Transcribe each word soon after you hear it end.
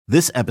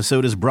This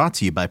episode is brought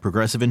to you by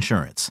Progressive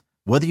Insurance.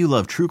 Whether you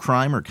love true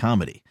crime or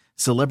comedy,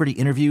 celebrity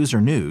interviews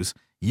or news,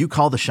 you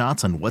call the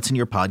shots on what's in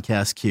your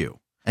podcast queue.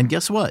 And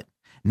guess what?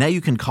 Now you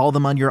can call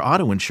them on your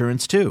auto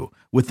insurance too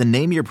with the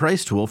Name Your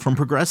Price tool from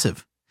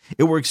Progressive.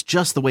 It works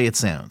just the way it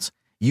sounds.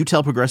 You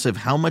tell Progressive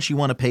how much you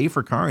want to pay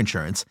for car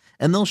insurance,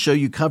 and they'll show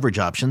you coverage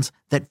options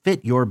that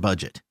fit your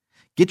budget.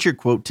 Get your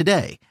quote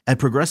today at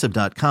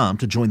Progressive.com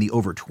to join the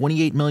over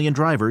 28 million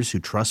drivers who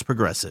trust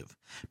Progressive.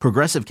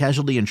 Progressive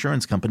Casualty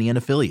Insurance Company and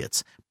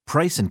Affiliates.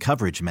 Price and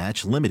coverage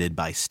match limited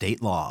by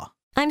state law.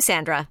 I'm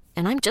Sandra,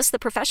 and I'm just the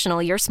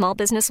professional your small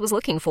business was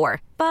looking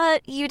for.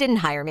 But you didn't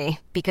hire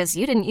me because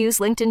you didn't use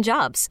LinkedIn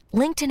Jobs.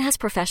 LinkedIn has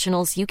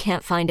professionals you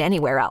can't find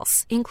anywhere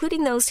else,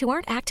 including those who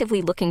aren't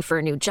actively looking for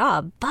a new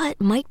job, but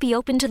might be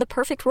open to the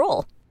perfect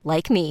role,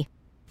 like me.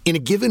 In a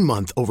given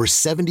month, over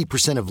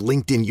 70% of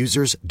LinkedIn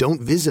users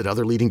don't visit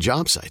other leading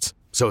job sites.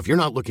 So if you're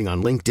not looking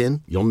on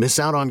LinkedIn, you'll miss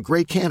out on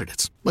great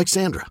candidates like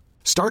Sandra.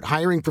 Start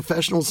hiring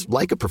professionals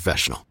like a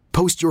professional.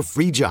 Post your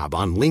free job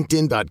on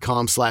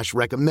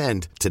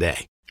linkedin.com/recommend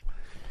today.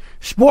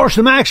 Sports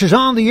the Max is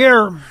on the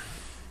air.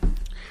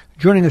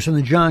 Joining us on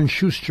the John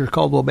Schuster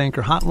Coldwell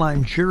Banker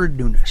Hotline, Jared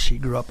Nunes. He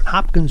grew up in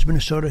Hopkins,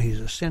 Minnesota. He's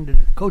ascended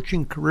a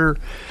coaching career,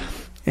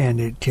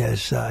 and it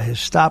has his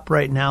stop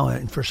right now,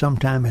 and for some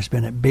time has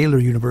been at Baylor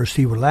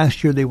University, where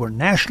last year they were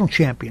national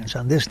champions.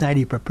 On this night,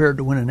 he prepared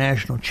to win a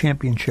national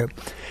championship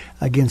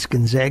against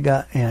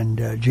Gonzaga and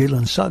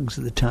Jalen Suggs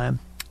at the time.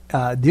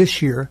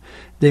 This year,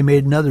 they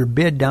made another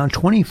bid, down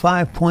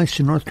 25 points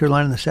to North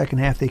Carolina in the second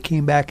half. They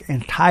came back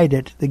and tied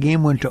it. The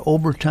game went to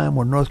overtime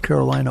where North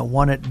Carolina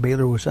won it.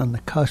 Baylor was on the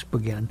cusp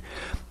again.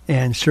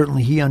 And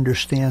certainly he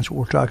understands what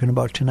we're talking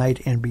about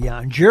tonight and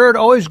beyond. Jared,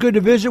 always good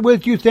to visit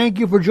with you. Thank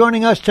you for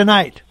joining us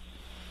tonight.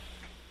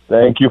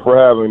 Thank you for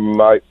having me,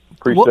 Mike.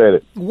 Appreciate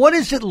it. What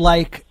is it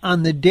like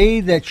on the day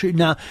that you...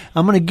 Now,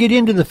 I'm going to get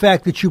into the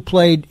fact that you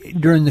played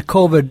during the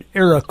COVID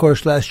era, of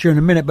course, last year in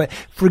a minute, but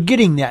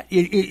forgetting that,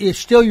 it's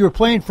still you're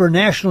playing for a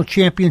national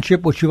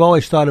championship, which you've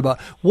always thought about.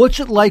 What's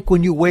it like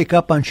when you wake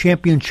up on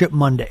Championship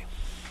Monday?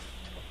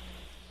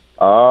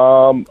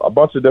 A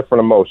bunch of different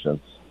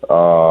emotions.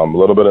 A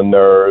little bit of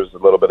nerves, a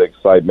little bit of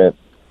excitement,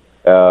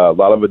 a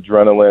lot of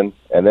adrenaline,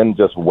 and then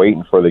just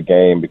waiting for the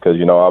game because,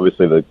 you know,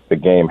 obviously the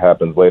game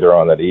happens later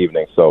on that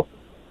evening. So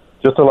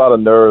just a lot of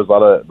nerves, a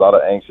lot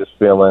of anxious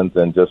feelings,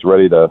 and just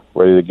ready to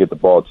get the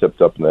ball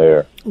tipped up in the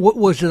air. What,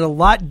 was it a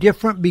lot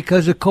different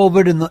because of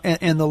COVID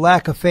and the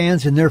lack of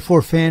fans and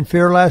therefore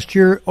fanfare last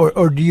year,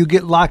 or do you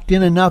get locked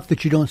in enough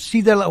that you don't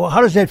see that?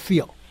 How does that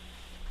feel?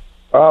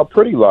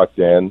 Pretty locked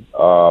in.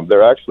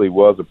 There actually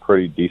was a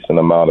pretty decent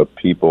amount of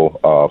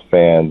people,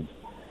 fans,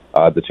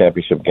 at the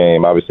championship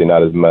game. Obviously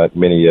not as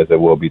many as there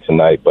will be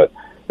tonight, but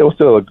it was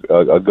still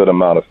a good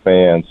amount of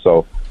fans.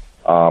 So,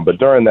 but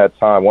during that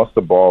time, once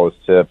the ball is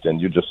tipped and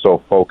you're just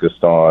so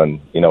focused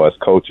on, you know, as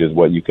coaches,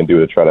 what you can do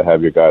to try to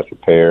have your guys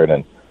prepared,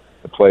 and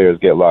the players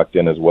get locked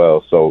in as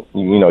well. So,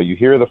 you know, you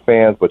hear the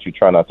fans, but you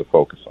try not to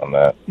focus on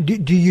that.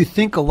 Do you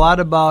think a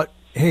lot about,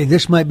 hey,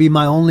 this might be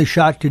my only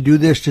shot to do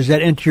this? Does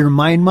that enter your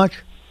mind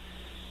much?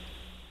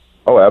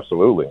 Oh,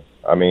 absolutely.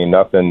 I mean,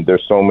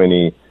 there's so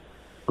many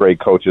great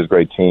coaches,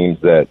 great teams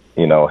that,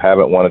 you know,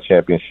 haven't won a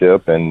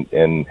championship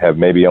and have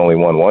maybe only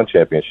won one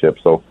championship.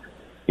 So,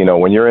 you know,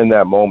 when you're in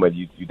that moment,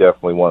 you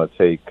definitely want to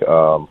take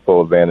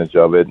full advantage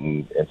of it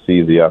and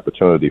seize the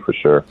opportunity for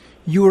sure.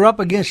 You were up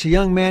against a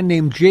young man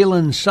named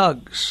Jalen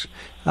Suggs,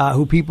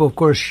 who people, of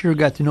course, sure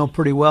got to know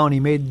pretty well, and he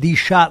made the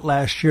shot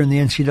last year in the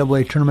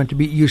NCAA tournament to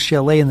beat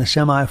UCLA in the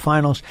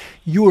semifinals.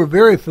 You were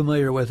very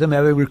familiar with him,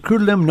 having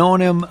recruited him,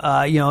 known him.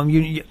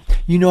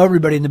 You know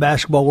everybody in the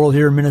basketball world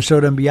here in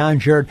Minnesota and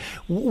beyond, Jared.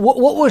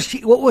 What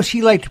was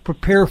he like to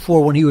prepare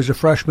for when he was a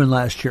freshman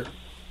last year?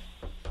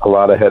 A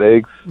lot of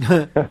headaches.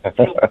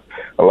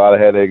 A lot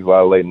of headaches, a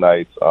lot of late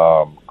nights.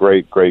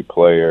 Great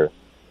player.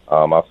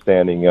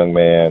 Outstanding young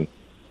man.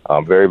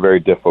 Very, very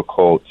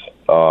difficult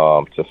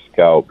to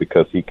scout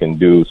because he can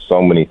do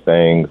so many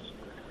things.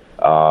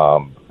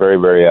 Very,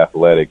 very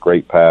athletic,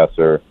 great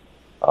passer.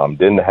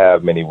 Didn't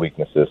have many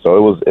weaknesses.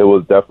 So it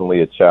was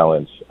definitely a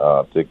challenge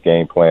to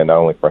game plan, not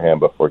only for him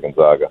but for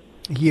Gonzaga.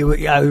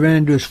 I ran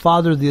into his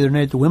father the other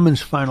night at the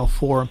women's Final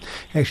Four.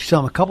 Actually saw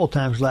him a couple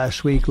times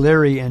last week,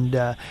 Larry,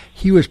 and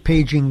he was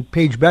paging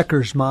Paige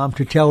Becker's mom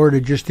to tell her to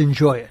just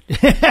enjoy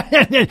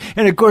it.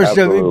 And of course,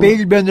 Paige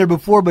had been there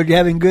before, but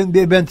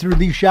they've been through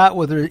the shot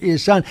with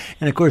his son.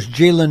 And of course,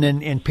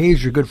 Jalen and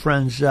Paige are good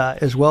friends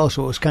as well,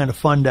 so it was kind of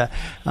fun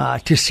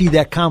to see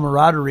that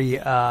camaraderie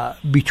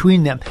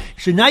between them.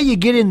 So now you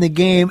get in the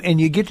game,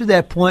 and you get to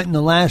that point in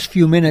the last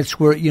few minutes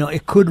where, you know,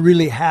 it could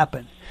really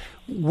happen.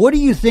 What are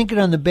you thinking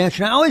on the bench?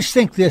 And I always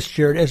think this,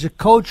 Jared, as a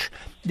coach,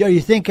 are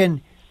you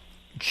thinking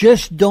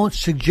just don't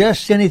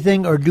suggest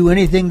anything or do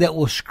anything that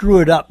will screw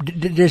it up?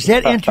 Does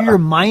that enter your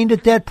mind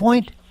at that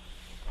point?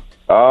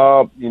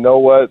 You know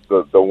what?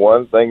 The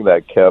one thing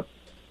that kept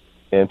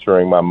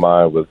entering my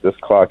mind was this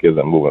clock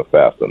isn't moving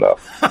fast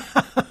enough.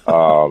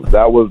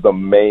 That was the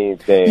main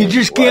thing. You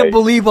just can't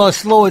believe how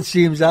slow it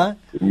seems, huh?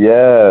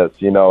 Yes,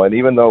 and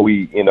even though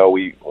we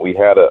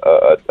had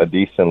a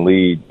decent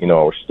lead,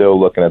 we're still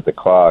looking at the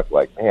clock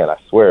like, man, I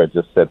swear it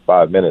just said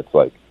 5 minutes,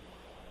 like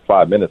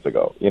 5 minutes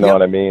ago. You know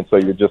what I mean? So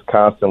you just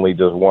constantly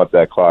just want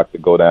that clock to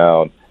go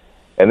down.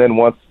 And then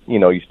once,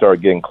 you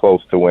start getting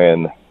close to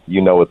when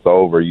it's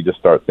over, you just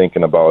start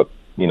thinking about,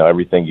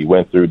 everything you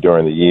went through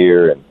during the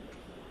year and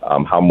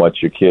how much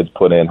your kids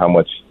put in, how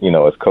much,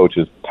 as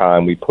coaches,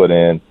 time we put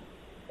in,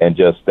 and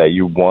just that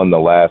you won the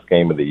last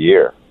game of the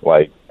year.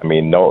 Like, I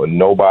mean,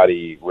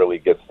 nobody really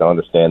gets to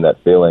understand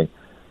that feeling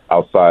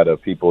outside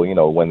of people,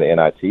 win the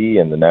NIT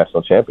and the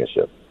national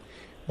championship.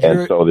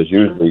 And so there's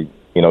usually,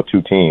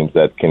 two teams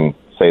that can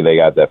say they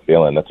got that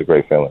feeling. That's a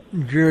great feeling.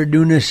 Jared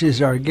Dunas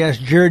is our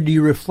guest. Jared, do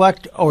you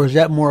reflect, or is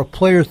that more a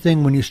player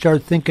thing when you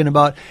start thinking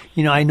about,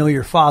 I know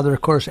your father,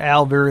 of course,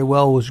 Al, very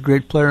well, was a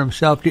great player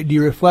himself. Do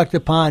you reflect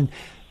upon,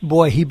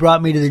 boy, he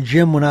brought me to the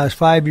gym when I was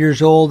 5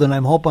 years old, and I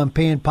hope I'm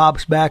paying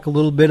Pops back a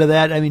little bit of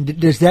that? I mean,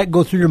 does that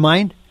go through your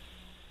mind?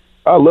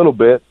 A little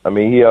bit. I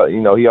mean, he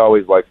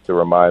always likes to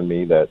remind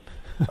me that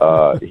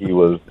he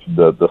was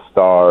the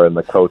star and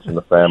the coach in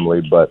the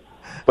family, but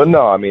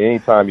no, I mean,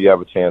 anytime you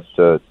have a chance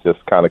to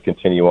just kind of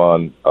continue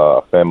on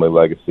a family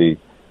legacy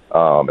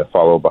and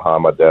follow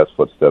behind my dad's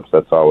footsteps,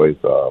 that's always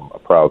a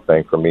proud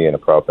thing for me and a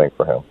proud thing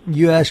for him.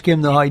 You ask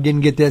him, though, how he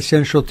didn't get that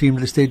Central team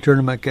to the state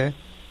tournament, okay?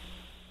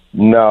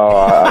 No,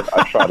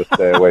 I try to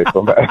stay away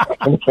from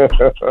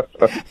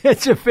that.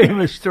 It's a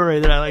famous story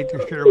that I like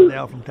to share with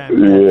Al from time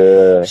to time.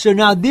 Yeah. So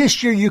now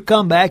this year you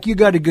come back, you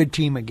got a good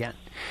team again.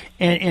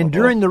 And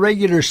during the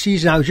regular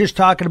season, I was just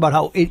talking about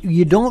how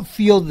you don't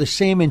feel the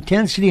same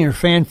intensity and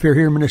fanfare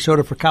here in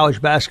Minnesota for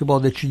college basketball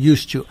that you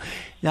used to.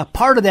 Now,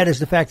 part of that is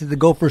the fact that the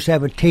Gophers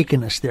haven't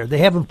taken us there. They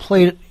haven't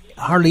played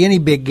hardly any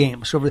big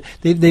games. So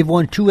they've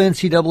won 2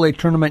 NCAA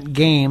tournament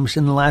games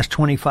in the last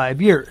 25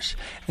 years.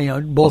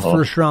 Both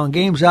first-round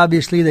games,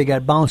 obviously. They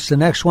got bounced the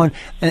next one,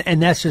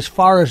 and that's as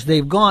far as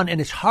they've gone. And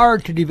it's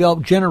hard to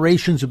develop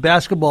generations of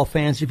basketball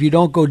fans if you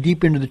don't go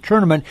deep into the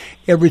tournament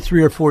every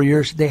 3 or 4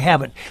 years. They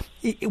haven't.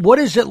 What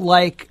is it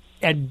like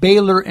at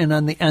Baylor and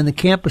on the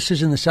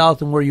campuses in the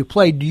South and where you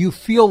play? Do you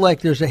feel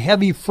like there's a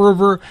heavy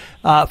fervor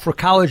for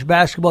college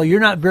basketball? You're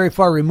not very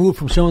far removed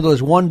from some of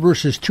those 1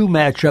 versus 2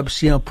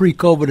 matchups,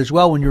 pre-COVID as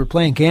well when you were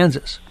playing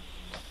Kansas.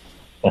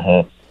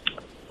 So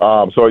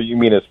you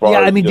mean as far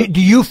as... Yeah, I mean,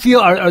 do you feel,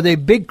 are they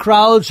big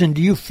crowds, and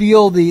do you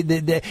feel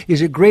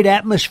is it great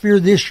atmosphere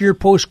this year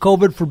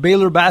post-COVID for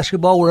Baylor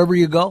basketball wherever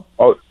you go?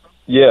 Oh,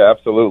 yeah,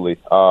 absolutely.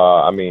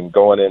 I mean,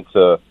 going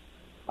into...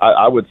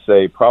 I would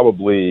say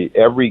probably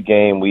every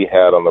game we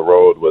had on the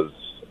road was,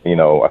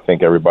 I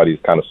think everybody's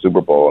kind of Super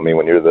Bowl. I mean,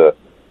 when you're the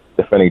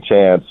defending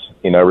champs,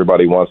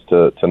 everybody wants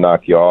to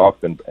knock you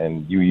off,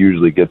 and you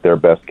usually get their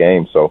best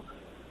game. So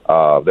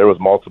there was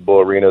multiple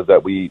arenas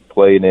that we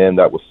played in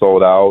that was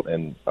sold out,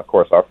 and, of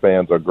course, our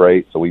fans are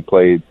great. So we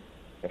played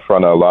in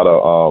front of a lot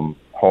of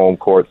home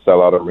court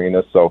sellout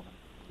arenas. So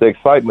the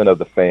excitement of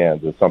the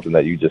fans is something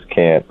that you just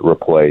can't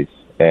replace.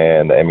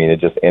 And, I mean, it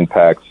just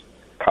impacts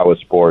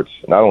college sports,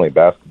 not only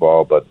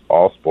basketball, but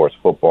all sports,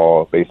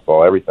 football,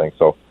 baseball, everything.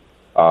 So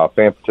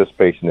fan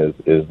participation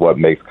is what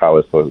makes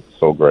college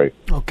so great.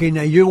 Okay,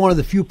 now you're one of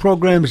the few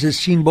programs that's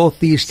seen both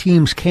these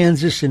teams,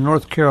 Kansas and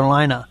North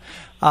Carolina.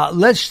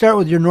 Let's start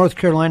with your North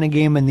Carolina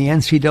game in the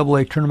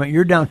NCAA tournament.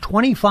 You're down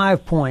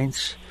 25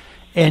 points,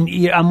 and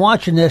I'm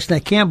watching this, and I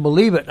can't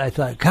believe it. I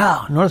thought,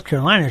 God, North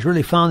Carolina's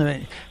really found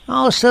them.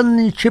 All of a sudden,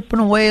 they're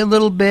chipping away a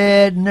little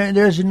bit, and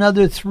there's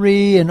another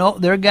 3,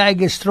 and their guy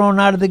gets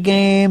thrown out of the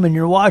game, and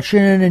you're watching,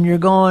 and you're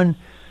going,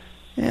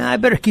 I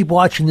better keep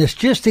watching this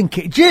just in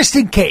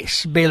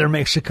case Baylor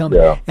makes a comeback.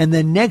 Yeah. And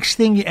the next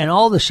thing, and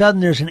all of a sudden,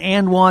 there's an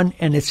and one,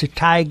 and it's a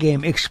tie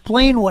game.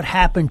 Explain what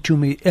happened to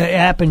me.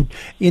 Happened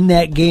in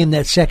that game,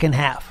 that second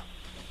half.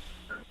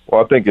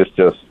 Well, I think it's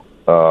just.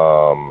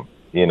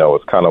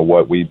 It's kind of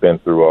what we've been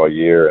through all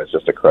year. It's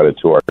just a credit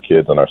to our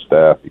kids and our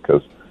staff,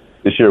 because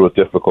this year was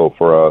difficult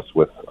for us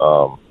with,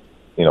 a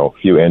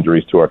few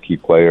injuries to our key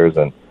players,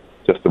 and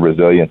just the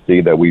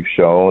resiliency that we've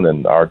shown.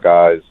 And our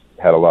guys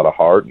had a lot of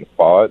heart and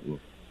fought. And,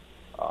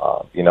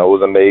 it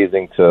was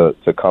amazing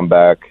to come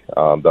back.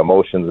 The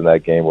emotions in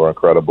that game were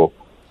incredible.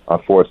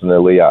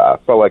 Unfortunately, I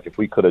felt like if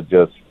we could have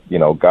just,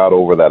 got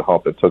over that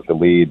hump and took the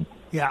lead,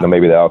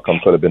 maybe the outcome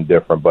could have been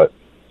different. But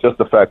just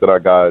the fact that our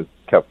guys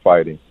kept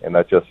fighting, and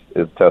that just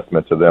is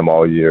testament to them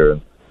all year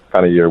and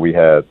kind of year we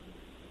had.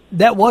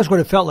 That was what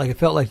it felt like. It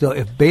felt like, though,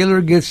 if Baylor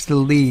gets the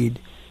lead,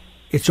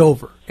 it's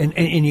over.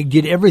 And you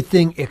get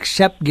everything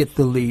except get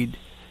the lead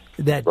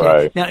that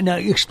day. Right. Now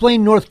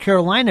explain North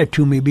Carolina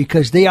to me,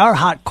 because they are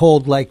hot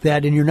cold like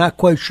that, and you're not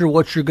quite sure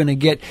what you're going to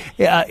get.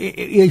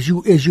 As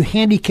you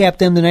handicap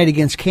them tonight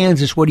against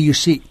Kansas, what do you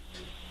see?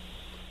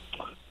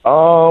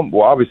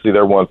 Well, obviously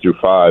their 1 through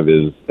 5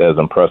 is as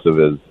impressive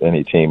as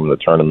any team in the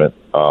tournament.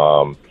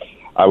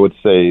 I would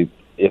say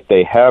if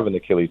they have an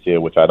Achilles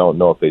heel, which I don't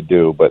know if they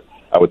do, but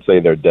I would say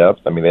their depth.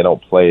 I mean, they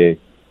don't play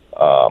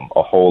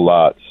a whole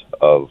lot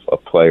of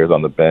players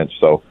on the bench.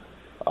 So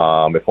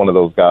if one of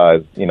those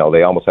guys,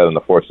 they almost had an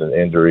unfortunate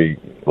injury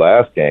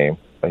last game,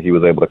 he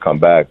was able to come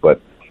back.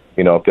 But,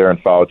 if they're in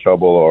foul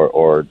trouble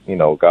or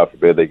God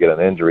forbid they get an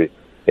injury,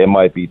 it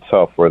might be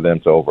tough for them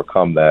to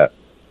overcome that.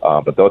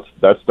 But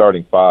that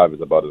starting five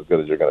is about as good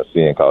as you're going to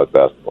see in college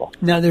basketball.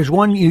 Now, there's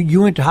one,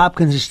 you went to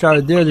Hopkins and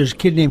started there. There's a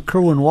kid named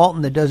Kerwin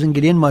Walton that doesn't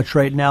get in much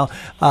right now,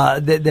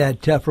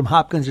 that from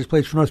Hopkins has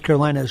played for North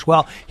Carolina as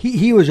well.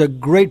 He was a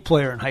great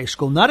player in high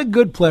school. Not a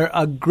good player,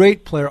 a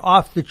great player,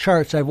 off the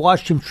charts. I've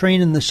watched him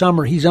train in the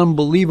summer. He's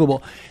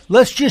unbelievable.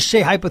 Let's just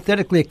say,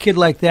 hypothetically, a kid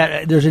like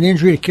that, there's an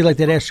injury, a kid like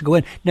that has to go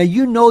in.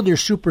 Now, they're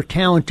super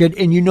talented,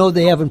 and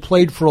they haven't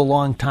played for a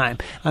long time.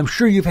 I'm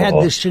sure you've had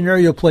this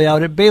scenario play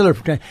out at Baylor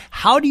for time.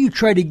 How do you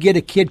try to get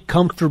a kid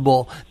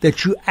comfortable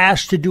that you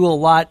ask to do a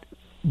lot,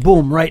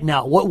 boom, right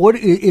now? What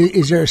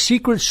is there a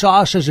secret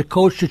sauce as a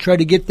coach to try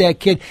to get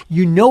that kid?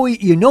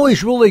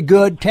 He's really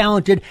good,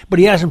 talented, but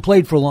he hasn't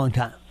played for a long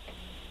time.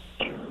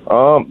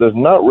 There's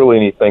not really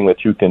anything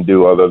that you can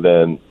do other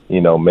than,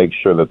 make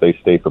sure that they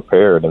stay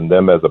prepared. And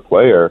them as a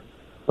player,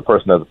 the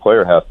person as a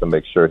player has to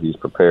make sure he's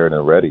prepared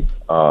and ready.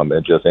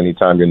 And just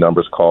anytime your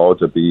number's called,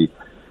 to be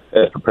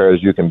as prepared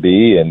as you can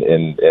be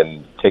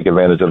and take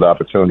advantage of the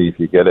opportunity if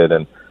you get it.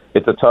 And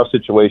it's a tough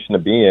situation to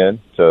be in,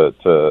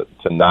 to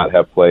not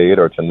have played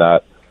or to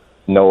not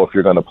know if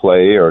you're going to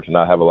play or to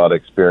not have a lot of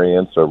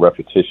experience or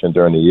repetition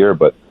during the year.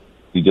 But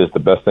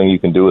the best thing you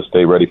can do is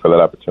stay ready for that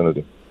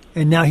opportunity.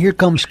 And now here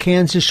comes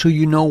Kansas, who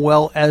you know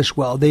well as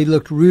well. They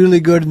looked really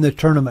good in the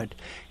tournament.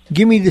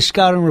 Give me the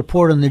scouting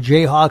report on the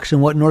Jayhawks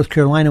and what North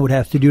Carolina would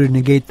have to do to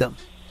negate them.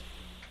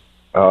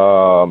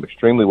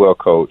 Extremely well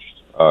coached.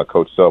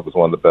 Coach Self is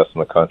one of the best in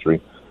the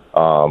country.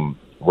 Run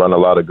a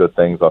lot of good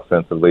things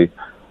offensively.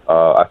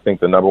 I think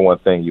the number one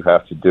thing you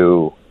have to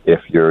do if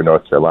you're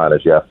North Carolina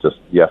is you have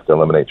to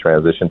eliminate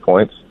transition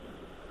points.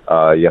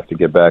 You have to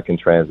get back in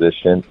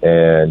transition,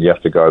 and you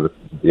have to guard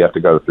the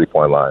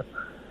 3-point line.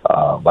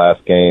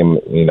 Last game,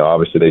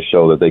 obviously they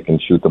show that they can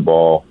shoot the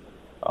ball.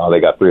 They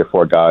got 3 or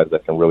 4 guys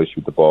that can really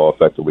shoot the ball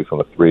effectively from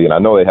the three. And I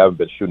know they haven't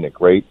been shooting it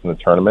great in the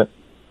tournament,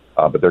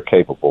 but they're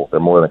capable. They're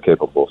more than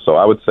capable. So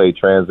I would say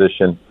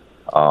transition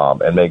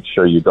and make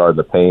sure you guard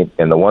the paint.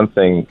 And the one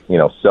thing,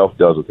 Self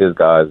does with his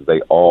guys, they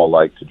all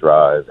like to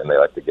drive and they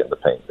like to get in the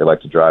paint. They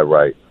like to drive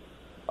right.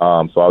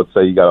 So I would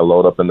say you got to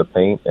load up in the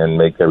paint and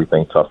make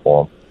everything tough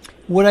for them.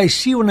 What I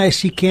see when I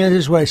see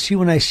Kansas, what I see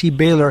when I see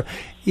Baylor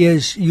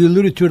is, you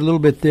alluded to it a little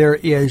bit there,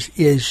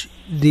 is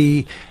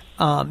the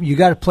you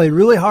got to play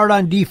really hard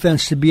on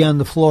defense to be on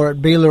the floor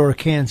at Baylor or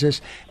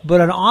Kansas, but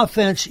on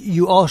offense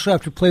you also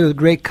have to play with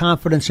great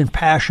confidence and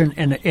passion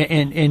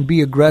and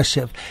be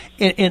aggressive.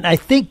 And I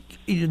think,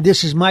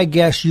 this is my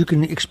guess, you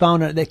can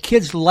expound on it, that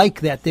kids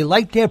like that. They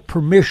like to have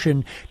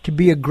permission to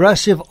be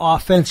aggressive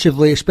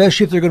offensively,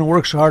 especially if they're going to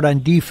work so hard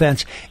on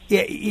defense.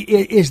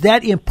 Is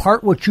that in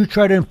part what you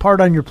try to impart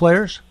on your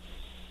players?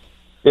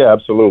 Yeah,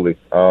 absolutely.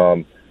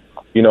 I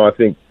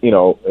think,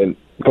 and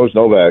Coach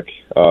Novak,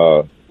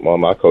 one of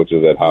my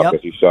coaches at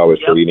Hopkins, he always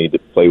said you need to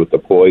play with the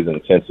poise and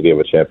intensity of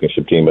a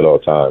championship team at all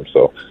times.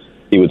 So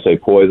he would say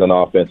poise on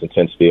offense,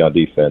 intensity on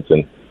defense.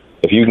 And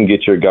if you can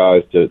get your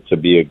guys to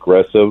be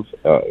aggressive,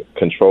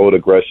 controlled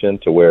aggression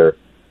to where,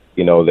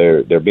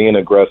 they're being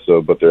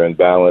aggressive, but they're in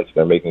balance,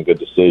 they're making good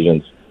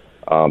decisions,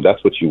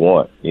 that's what you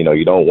want.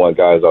 You don't want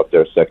guys out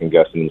there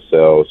second-guessing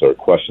themselves or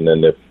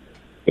questioning if,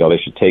 they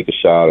should take a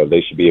shot or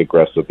they should be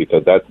aggressive,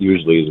 because that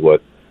usually is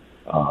what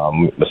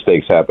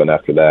mistakes happen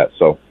after that.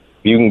 So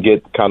if you can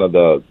get kind of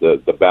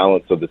the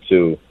balance of the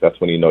two, that's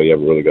when you have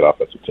a really good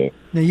offensive team.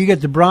 Now, you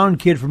get the Brown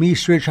kid from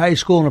East Ridge High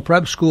School and a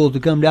prep school to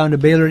come down to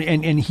Baylor,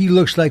 and he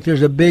looks like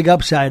there's a big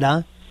upside,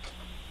 huh?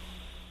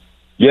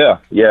 Yeah,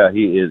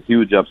 he is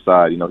huge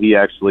upside. He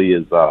actually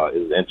is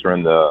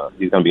entering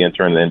he's going to be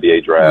entering the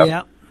NBA draft.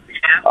 Yeah.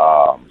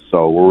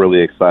 So we're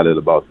really excited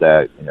about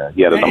that.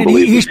 He had an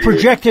unbelievable he's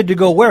projected to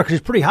go where? Because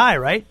it's pretty high,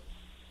 right?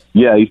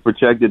 Yeah, he's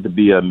projected to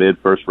be a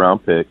mid-first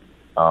round pick.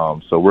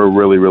 So we're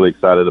really, really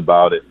excited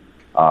about it.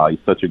 He's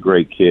such a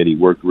great kid. He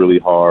worked really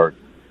hard,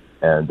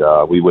 and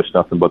we wish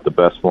nothing but the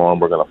best for him.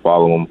 We're going to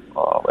follow him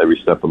every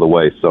step of the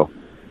way. So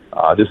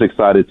just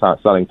exciting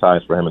times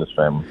for him and his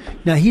family.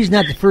 Now, he's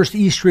not the first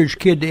East Ridge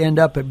kid to end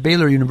up at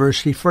Baylor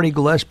University. Freddie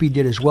Gillespie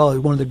did as well.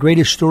 One of the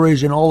greatest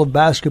stories in all of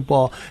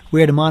basketball. We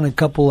had him on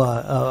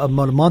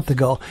about a month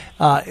ago.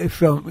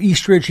 From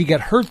East Ridge, he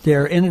got hurt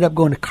there, ended up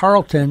going to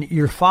Carleton.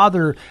 Your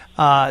father,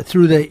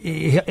 through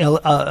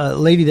the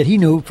lady that he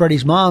knew,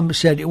 Freddie's mom,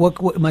 said,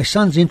 "What my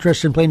son's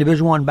interested in playing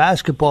Division I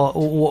basketball.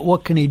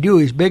 What can he do?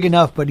 He's big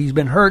enough, but he's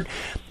been hurt."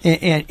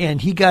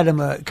 And he got him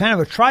a kind of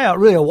a tryout,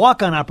 really a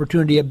walk-on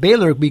opportunity at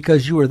Baylor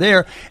because you were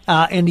there.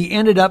 And he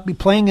ended up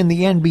playing in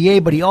the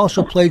NBA, but he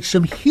also played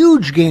some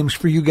huge games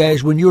for you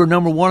guys when you were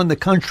number one in the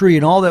country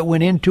and all that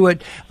went into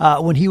it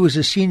when he was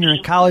a senior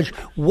in college.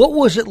 What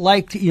was it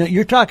like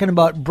you're talking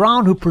about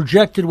Brown, who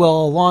projected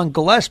well along,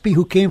 Gillespie,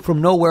 who came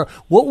from nowhere.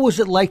 What was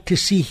it like to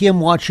see him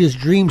watch his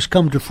dreams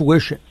come to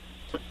fruition?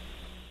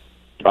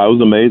 It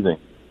was amazing.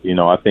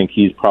 I think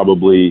he's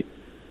probably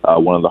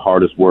one of the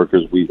hardest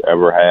workers we've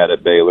ever had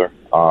at Baylor.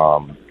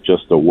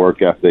 Just the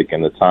work ethic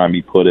and the time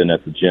he put in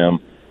at the gym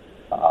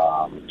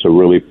to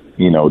really,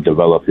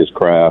 develop his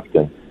craft.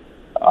 And,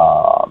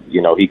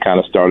 he kind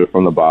of started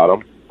from the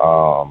bottom,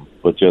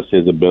 but just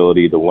his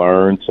ability to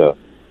learn,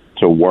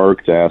 to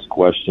work, to ask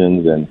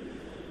questions, and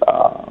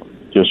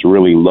just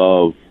really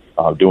love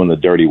doing the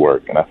dirty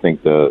work. And I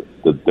think the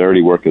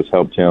dirty work has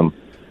helped him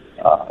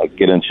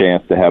get a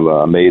chance to have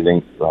an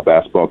amazing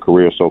basketball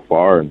career so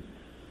far, and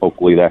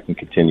hopefully that can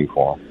continue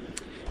for him.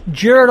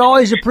 Jared,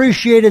 always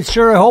appreciated,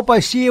 sir. I hope I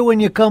see you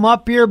when you come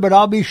up here, but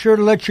I'll be sure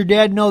to let your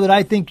dad know that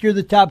I think you're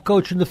the top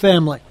coach in the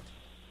family.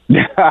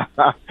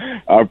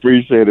 I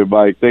appreciate it,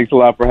 Mike. Thanks a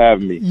lot for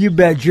having me. You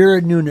bet.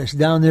 Jared Nunes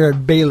down there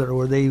at Baylor,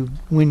 where they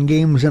win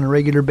games on a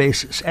regular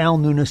basis. Al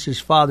Nunes, his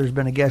father's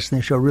been a guest in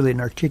the show, really an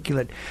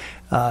articulate,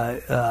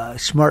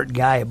 smart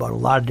guy about a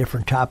lot of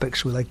different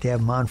topics. We like to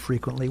have him on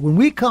frequently. When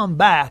we come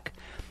back,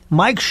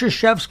 Mike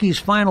Krzyzewski's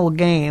final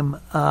game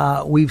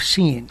we've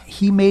seen.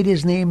 He made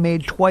his name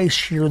made twice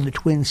here in the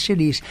Twin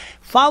Cities.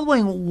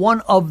 Following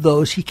one of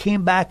those, he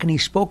came back and he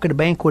spoke at a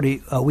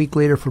banquet a week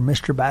later for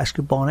Mr.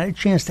 Basketball, and I had a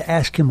chance to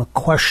ask him a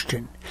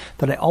question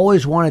that I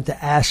always wanted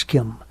to ask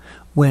him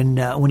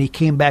when he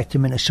came back to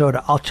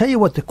Minnesota. I'll tell you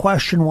what the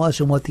question was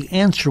and what the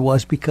answer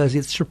was, because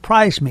it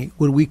surprised me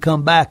when we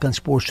come back on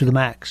Sports to the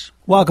Max.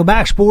 Welcome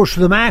back, Sports to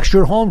the Max.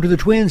 You're home to the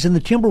Twins and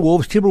the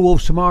Timberwolves.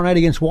 Timberwolves tomorrow night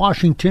against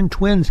Washington.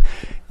 Twins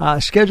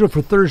scheduled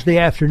for Thursday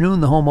afternoon,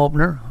 the home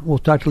opener. We'll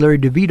talk to Larry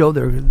DeVito,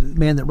 the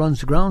man that runs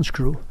the grounds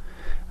crew,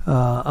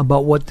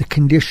 about what the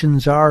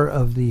conditions are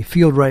of the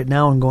field right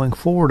now and going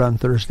forward on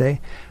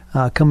Thursday.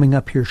 Coming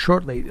up here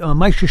shortly.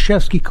 Mike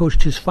Krzyzewski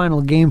coached his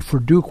final game for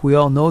Duke. We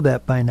all know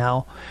that by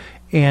now.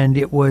 And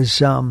it was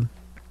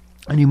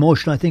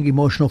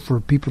emotional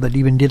for people that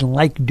even didn't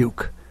like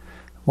Duke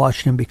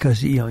watching him,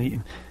 because,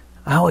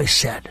 I always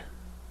said,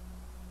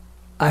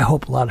 I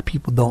hope a lot of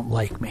people don't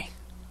like me,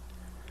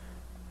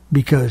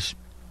 because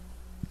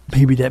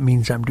maybe that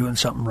means I'm doing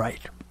something right.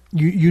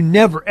 You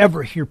never,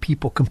 ever hear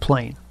people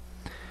complain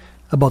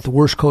about the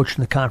worst coach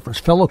in the conference.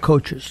 Fellow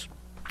coaches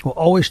will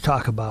always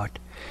talk about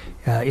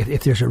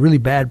if there's a really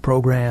bad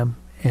program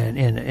and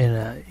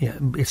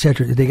et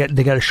cetera, they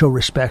got to show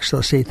respect. So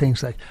they'll say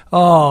things like,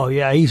 "Oh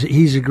yeah,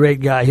 he's a great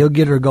guy. He'll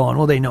get her going."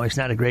 Well, they know he's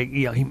not a great.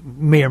 He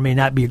may or may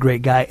not be a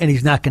great guy, and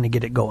he's not going to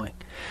get it going.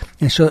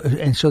 And so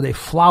they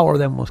flower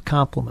them with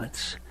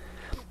compliments.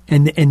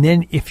 And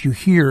then if you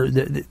hear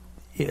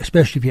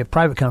especially if you have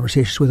private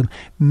conversations with them,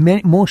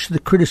 most of the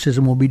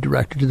criticism will be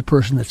directed to the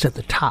person that's at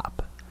the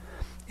top,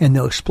 and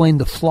they'll explain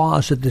the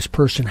flaws that this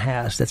person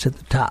has that's at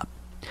the top.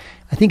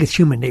 I think it's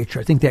human nature.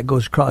 I think that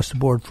goes across the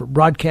board for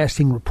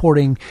broadcasting,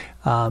 reporting,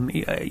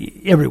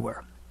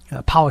 everywhere.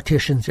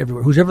 Politicians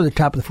everywhere. Who's ever at the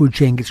top of the food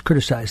chain gets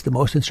criticized the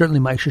most, and certainly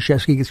Mike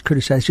Krzyzewski gets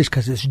criticized just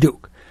because it's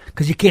Duke.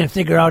 Because you can't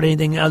figure out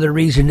anything other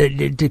reason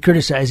to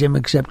criticize him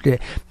except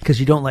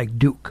because you don't like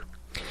Duke.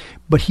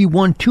 But he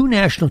won 2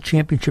 national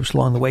championships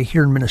along the way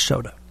here in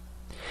Minnesota.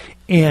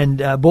 And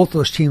both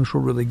those teams were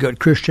really good.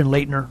 Christian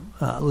Laettner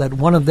led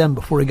one of them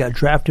before he got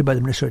drafted by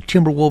the Minnesota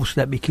Timberwolves.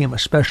 That became a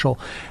special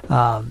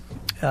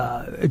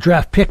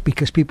draft pick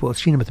because people had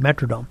seen him at the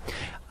Metrodome.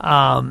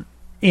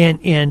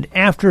 And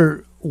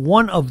after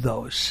one of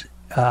those,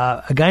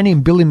 a guy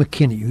named Billy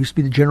McKinney, who used to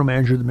be the general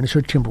manager of the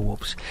Minnesota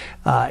Timberwolves,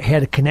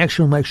 had a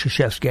connection with Mike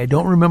Krzyzewski. I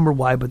don't remember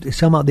why, but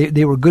somehow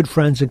they were good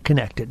friends and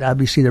connected.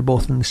 Obviously, they're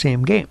both in the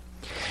same game.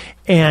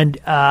 And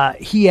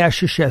he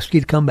asked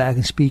Krzyzewski to come back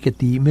and speak at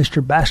the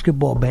Mr.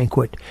 Basketball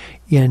banquet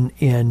in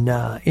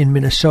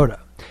Minnesota.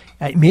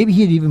 Maybe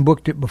he had even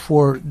booked it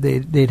before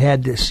they'd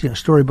had this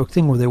storybook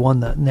thing where they won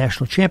the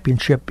national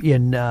championship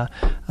in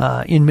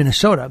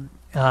Minnesota.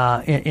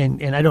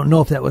 And I don't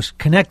know if that was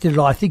connected at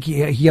all. I think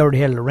he already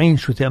had it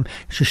arranged with him.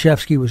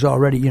 Krzyzewski was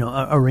already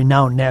a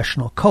renowned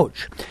national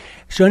coach.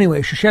 So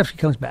anyway, Krzyzewski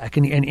comes back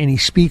and he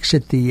speaks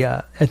at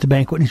the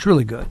banquet, and he's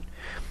really good.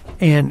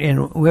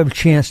 And we have a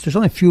chance. There's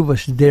only a few of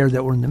us there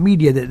that were in the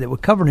media that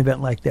would cover an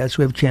event like that, so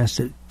we have a chance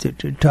to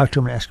talk to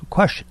him and ask him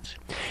questions.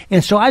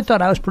 And so I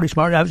thought I was pretty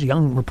smart. I was a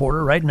young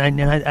reporter, right?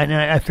 And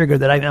I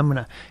figured that I'm going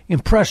to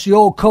impress the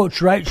old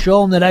coach, right?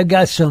 Show him that I've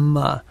got some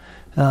a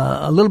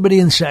little bit of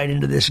insight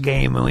into this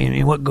game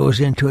and what goes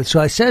into it. So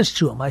I says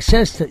to Coach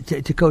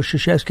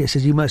Krzyzewski, I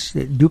says,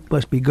 Duke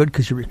must be good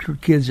because you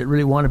recruit kids that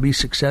really want to be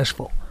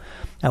successful.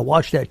 I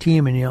watched that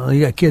team, and you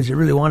got kids that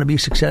really want to be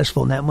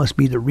successful, and that must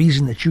be the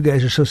reason that you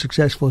guys are so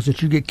successful, is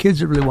that you get kids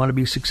that really want to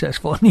be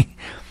successful.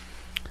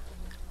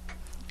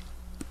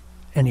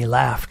 And he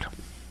laughed.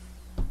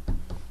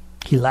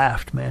 He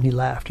laughed, man. He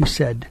laughed. He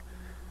said,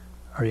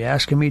 "Are you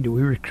asking me, do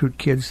we recruit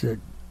kids that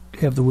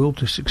have the will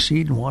to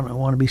succeed and want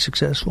to be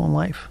successful in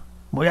life?"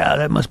 "Well, yeah,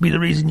 that must be the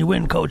reason you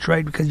win, Coach,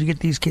 right? Because you get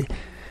these kids."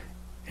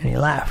 And he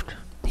laughed.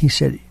 He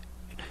said,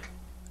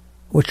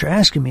 "What you're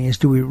asking me is,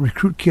 do we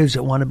recruit kids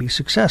that want to be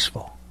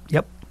successful?"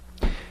 Yep.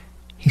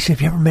 He said,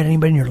 "Have you ever met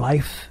anybody in your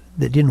life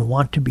that didn't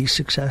want to be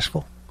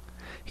successful?"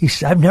 He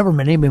said, "I've never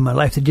met anybody in my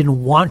life that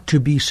didn't want to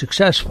be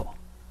successful."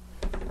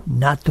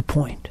 Not the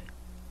point.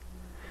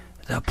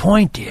 The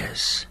point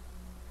is,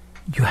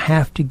 you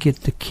have to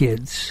get the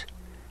kids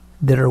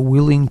that are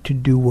willing to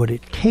do what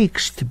it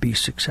takes to be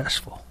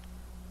successful.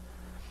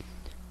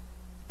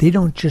 They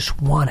don't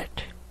just want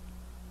it.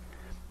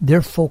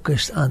 They're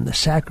focused on the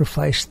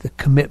sacrifice, the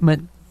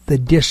commitment, the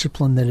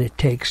discipline that it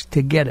takes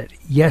to get it.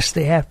 Yes,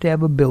 they have to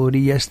have ability.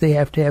 Yes, they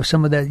have to have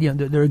some of that.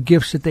 There are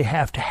gifts that they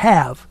have to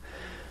have.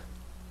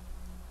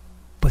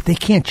 But they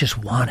can't just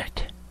want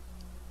it.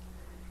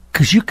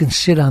 Because you can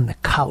sit on the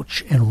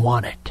couch and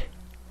want it.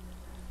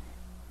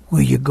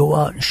 Will you go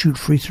out and shoot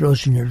free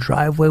throws in your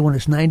driveway when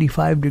it's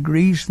 95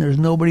 degrees and there's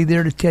nobody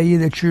there to tell you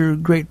that you're a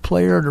great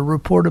player or to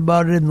report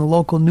about it in the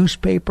local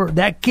newspaper?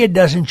 That kid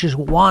doesn't just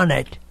want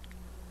it.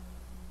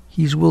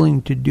 He's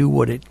willing to do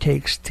what it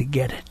takes to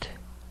get it.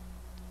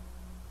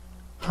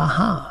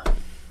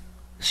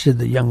 Said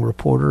the young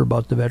reporter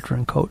about the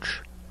veteran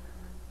coach.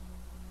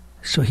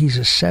 So he's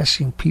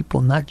assessing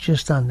people not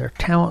just on their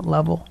talent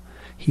level.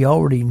 He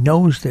already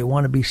knows they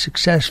want to be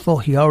successful.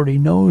 He already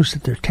knows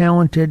that they're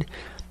talented.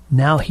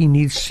 Now he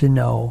needs to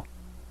know,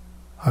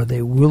 are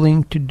they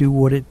willing to do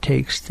what it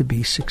takes to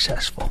be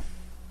successful?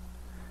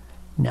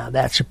 Now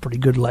that's a pretty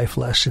good life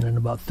lesson in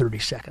about 30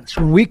 seconds.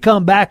 When we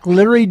come back,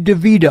 Larry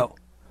DeVito,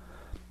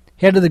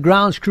 head of the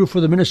grounds crew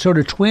for the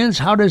Minnesota Twins.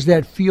 How does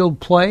that field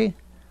play?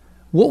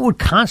 What would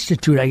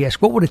constitute, I guess,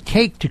 what would it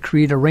take to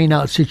create a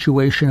rainout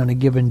situation on a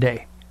given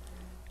day,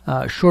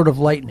 short of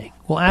lightning?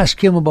 We'll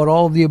ask him about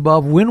all of the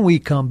above when we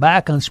come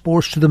back on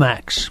Sports to the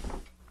Max.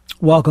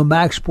 Welcome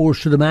back,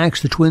 Sports to the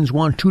Max. The Twins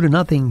won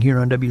 2-0 here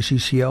on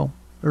WCCO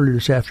earlier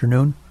this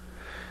afternoon.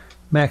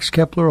 Max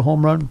Kepler, a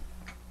home run.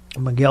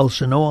 Miguel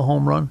Sano, a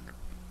home run.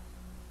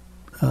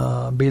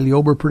 Bailey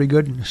Ober, pretty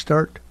good in the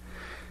start.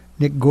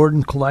 Nick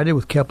Gordon collided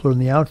with Kepler in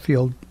the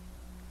outfield.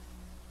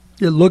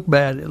 It looked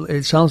bad.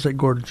 It sounds like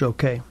Gordon's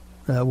okay.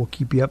 We'll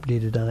keep you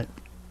updated on it.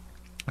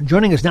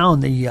 Joining us now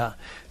on the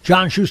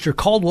John Schuster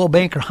Coldwell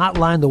Banker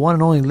Hotline, the one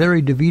and only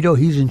Larry DeVito.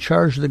 He's in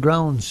charge of the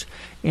grounds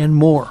and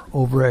more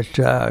over at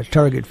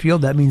Target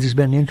Field. That means it's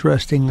been an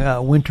interesting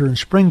winter and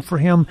spring for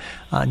him,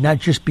 not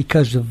just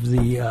because of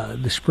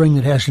the spring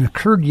that hasn't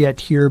occurred yet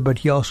here, but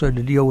he also had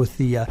to deal with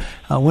the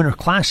Winter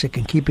Classic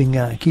and keeping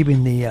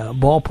the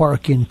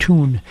ballpark in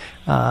tune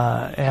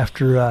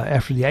after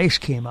the ice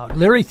came out.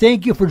 Larry,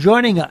 thank you for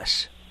joining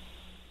us.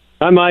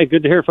 Hi, Mike.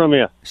 Good to hear from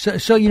you.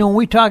 So when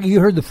we talk, you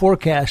heard the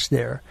forecast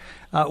there.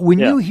 When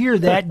you hear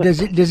that,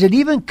 does it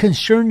even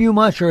concern you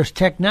much, or is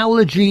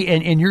technology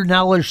and your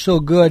knowledge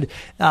so good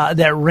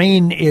that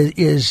rain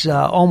is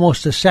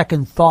almost a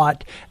second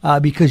thought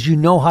because you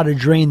know how to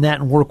drain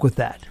that and work with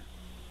that?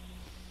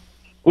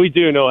 We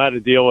do know how to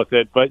deal with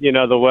it, but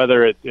the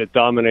weather it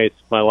dominates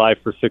my life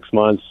for 6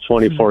 months,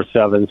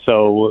 24/7.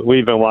 So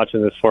we've been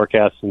watching this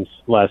forecast since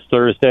last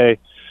Thursday.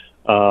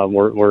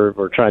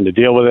 We're trying to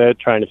deal with it,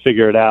 trying to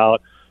figure it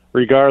out.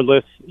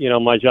 Regardless,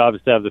 my job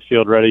is to have the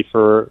field ready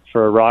for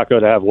Rocco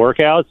to have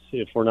workouts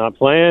if we're not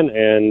playing,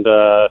 and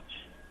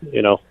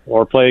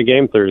or play a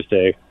game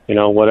Thursday.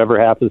 Whatever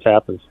happens,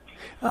 happens.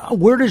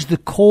 Where does the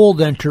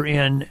cold enter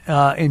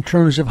in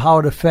terms of how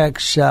it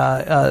affects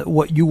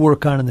what you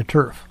work on in the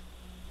turf?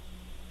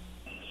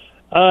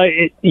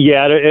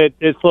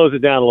 It slows it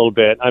down a little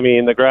bit. I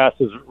mean, the grass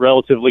is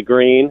relatively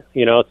green.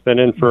 It's been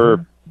in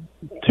for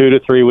 2 to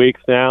 3 weeks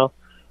now.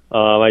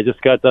 I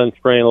just got done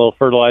spraying a little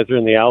fertilizer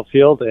in the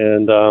outfield,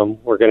 and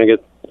we're going to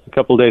get a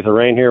couple of days of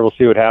rain here. We'll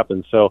see what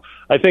happens. So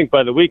I think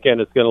by the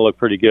weekend it's going to look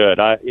pretty good.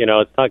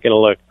 It's not going to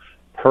look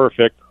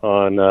perfect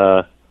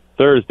on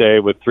Thursday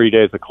with 3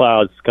 days of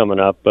clouds coming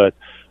up, but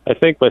I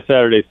think by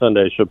Saturday,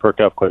 Sunday it should perk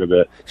up quite a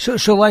bit.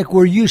 So like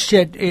where you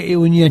sit,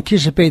 when you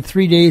anticipate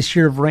 3 days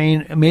here of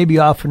rain, maybe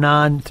off and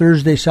on,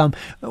 Thursday some,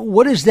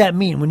 what does that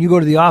mean when you go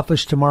to the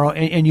office tomorrow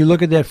and you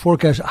look at that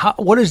forecast?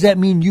 What does that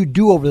mean you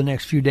do over the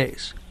next few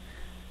days?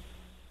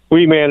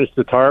 We manage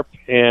the tarp,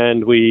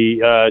 and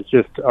we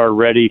just are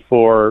ready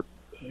for,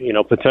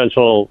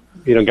 potential,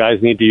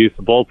 guys need to use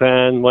the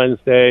bullpen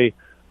Wednesday.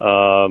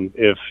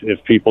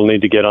 If people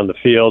need to get on the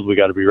field, we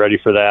got to be ready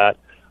for that.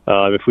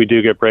 If we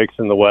do get breaks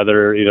in the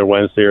weather, either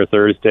Wednesday or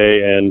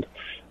Thursday, and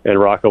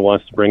Rocco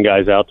wants to bring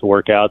guys out to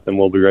work out, then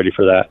we'll be ready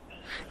for that.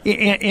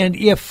 And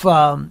if,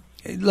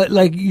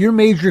 like your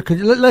major,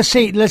 let's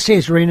say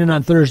it's raining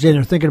on Thursday and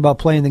they're thinking about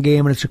playing the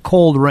game and it's a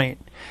cold rain.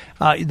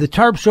 The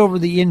tarp's over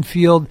the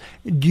infield.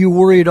 Do you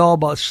worry at all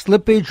about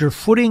slippage or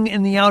footing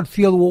in the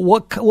outfield?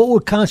 What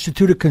would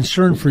constitute a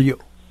concern for you?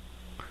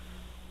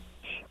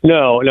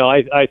 No.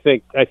 I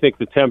think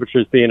the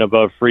temperatures being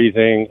above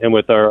freezing, and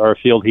with our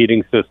field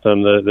heating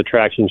system, the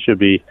traction should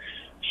be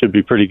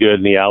pretty good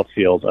in the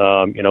outfield.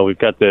 We've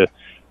got the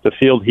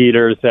field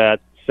heaters set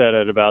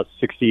at about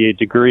 68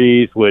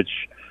 degrees, which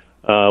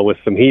with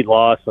some heat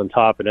loss on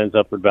top, it ends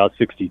up at about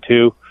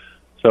 62.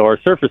 So our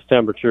surface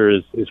temperature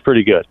is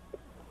pretty good.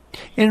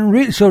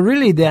 And so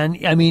really then,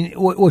 I mean,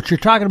 what you're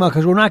talking about,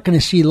 because we're not going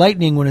to see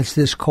lightning when it's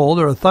this cold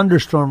or a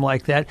thunderstorm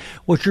like that,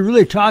 what you're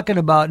really talking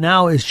about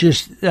now is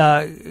just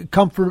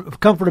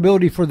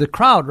comfortability for the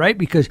crowd, right?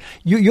 Because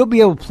you'll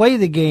be able to play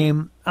the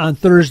game on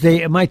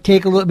Thursday. It might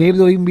take a little, maybe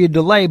there'll even be a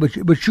delay, but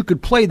you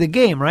could play the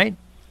game, right?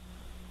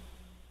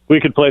 We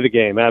could play the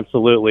game,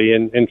 absolutely.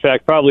 And in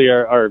fact, probably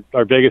our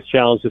biggest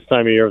challenge this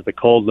time of year with the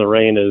cold and the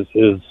rain is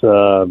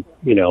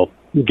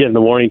getting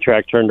the warning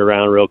track turned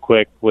around real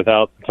quick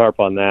without the tarp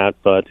on that.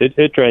 But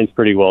it drains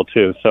pretty well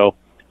too. So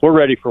we're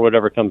ready for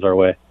whatever comes our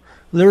way.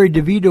 Larry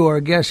DeVito, our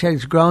guest, head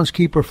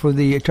groundskeeper for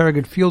the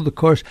Target Field, of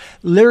course.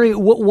 Larry,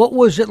 what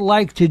was it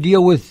like to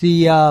deal with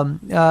the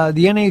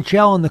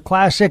NHL and the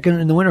Classic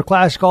and the Winter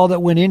Classic, all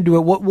that went into it?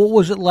 What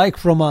was it like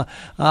from a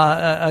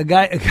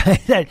guy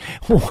that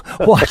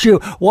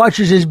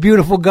watches his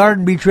beautiful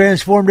garden be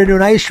transformed into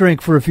an ice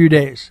rink for a few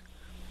days?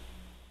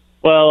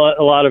 Well,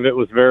 a lot of it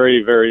was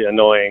very, very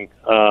annoying,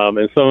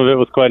 and some of it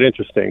was quite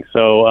interesting.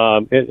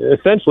 So it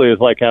essentially is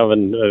like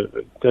having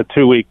a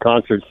 2-week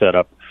concert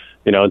setup.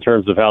 In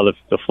terms of how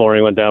the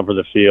flooring went down for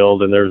the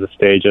field, and there's a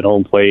stage at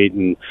home plate,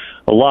 and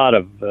a lot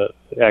of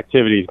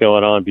activities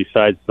going on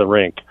besides the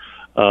rink.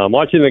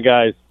 Watching the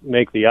guys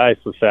make the ice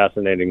was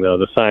fascinating, though.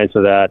 The science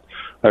of that,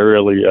 I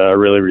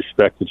really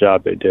respect the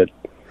job they did.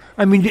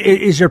 I mean,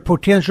 is there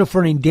potential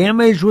for any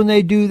damage when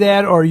they do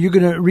that, or are you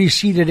going to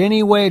reseed it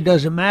anyway? It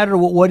doesn't matter.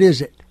 What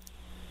is it?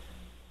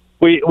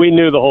 We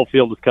knew the whole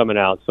field was coming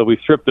out, so we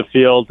stripped the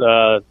field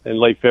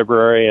in late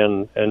February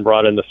and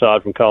brought in the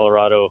sod from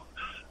Colorado.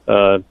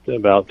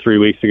 About 3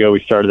 weeks ago, we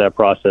started that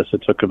process.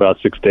 It took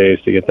about 6 days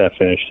to get that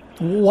finished.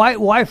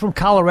 Why from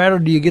Colorado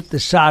do you get the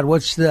sod?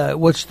 What's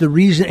the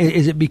reason?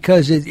 Is it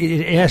because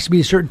it has to be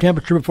a certain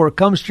temperature before it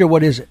comes to you?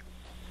 What is it?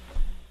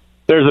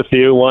 There's a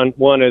few.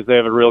 One is they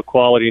have a real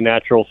quality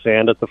natural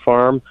sand at the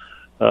farm.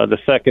 The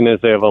second is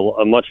they have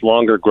a much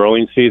longer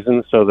growing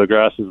season, so the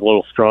grass is a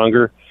little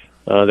stronger.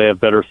 They have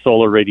better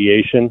solar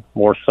radiation,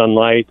 more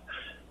sunlight.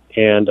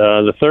 And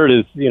the third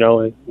is,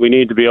 we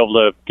need to be able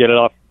to get it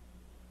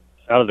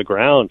out of the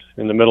ground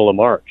in the middle of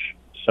March.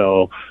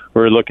 So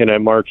we're looking at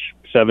March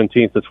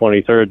 17th to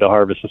 23rd to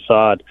harvest the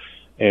sod,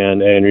 and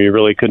we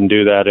really couldn't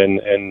do that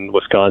in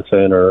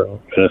Wisconsin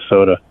or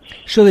Minnesota.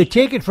 So they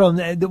take it from,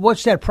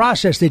 what's that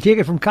process? They take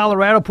it from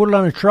Colorado, put it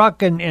on a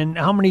truck, and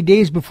how many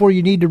days before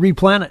you need to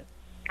replant it?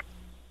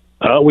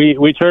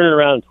 We turn it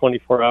around in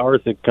 24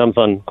 hours. It comes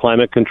on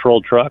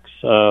climate-controlled trucks.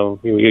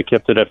 We get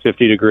kept it at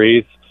 50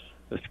 degrees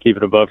just to keep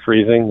it above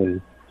freezing,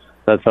 and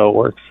that's how it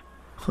works.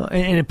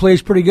 And it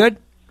plays pretty good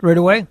right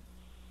away?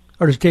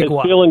 Or does it take a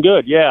while? It's feeling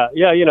good, yeah.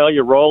 Yeah,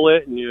 you roll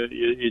it and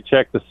you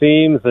check the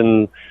seams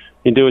and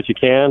you do what you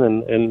can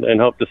and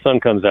hope the sun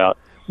comes out.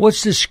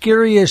 What's the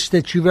scariest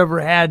that you've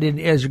ever had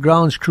as a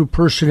grounds crew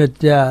person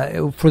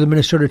for the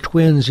Minnesota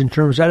Twins in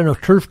terms of, I don't know,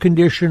 turf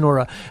condition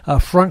or a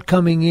front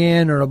coming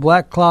in or a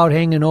black cloud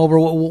hanging over?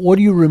 What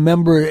do you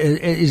remember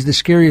is the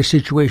scariest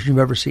situation you've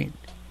ever seen?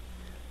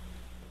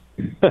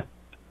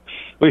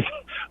 We've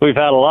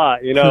had a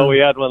lot. We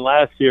had one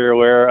last year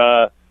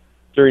where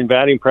during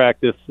batting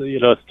practice,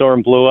 a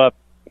storm blew up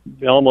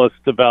almost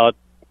about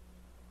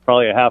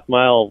probably a half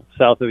mile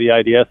south of the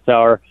IDS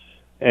tower,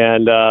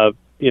 and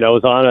it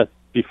was on us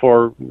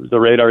before the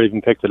radar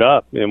even picked it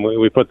up. And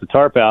we put the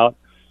tarp out,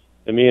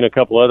 and me and a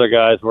couple other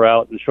guys were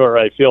out in short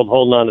right field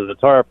holding onto the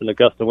tarp, and a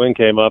gust of wind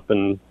came up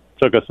and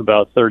took us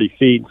about 30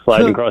 feet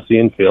sliding across the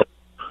infield.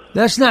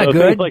 That's not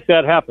good. Things like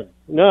that happen.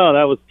 No,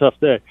 that was a tough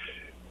day.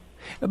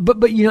 But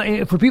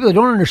for people that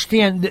don't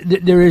understand,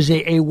 there is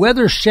a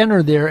weather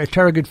center there at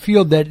Target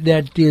Field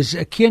that is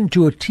akin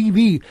to a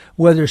TV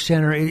weather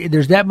center.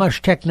 There's that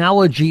much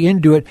technology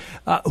into it.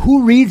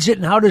 Who reads it,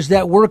 and how does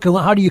that work, and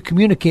how do you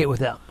communicate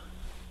with them?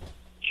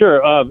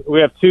 Sure.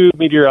 We have two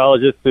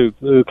meteorologists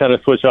who kind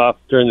of switch off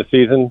during the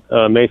season,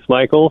 Mace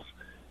Michaels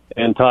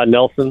and Todd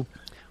Nelson.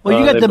 Well,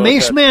 you got the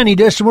Mace man. He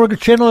does some work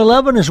at Channel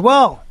 11 as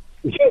well.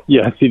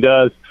 Yes, he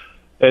does.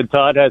 And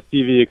Todd has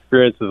TV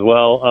experience as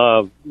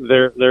well.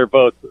 They're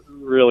both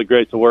really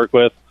great to work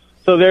with.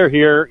 So they're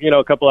here,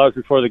 a couple hours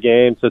before the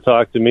game to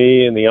talk to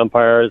me and the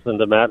umpires and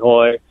to Matt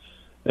Hoy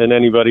and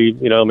anybody,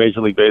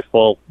 Major League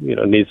Baseball,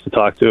 needs to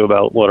talk to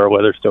about what our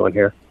weather's doing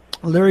here.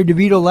 Larry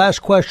DeVito, last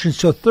question.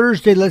 So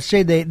Thursday, let's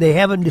say they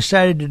haven't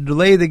decided to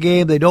delay the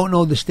game. They don't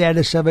know the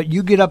status of it.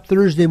 You get up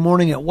Thursday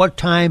morning at what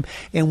time,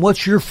 and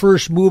what's your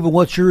first move, and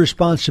what's your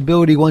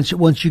responsibility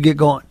once you get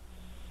going?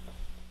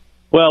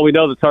 Well, we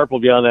know the tarp will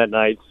be on that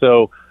night,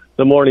 so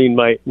the morning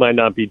might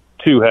not be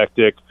too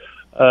hectic.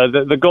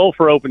 The goal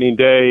for opening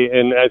day,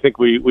 and I think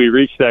we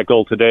reached that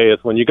goal today,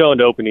 is when you go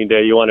into opening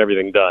day, you want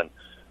everything done.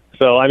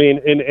 So, I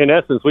mean, in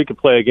essence, we could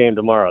play a game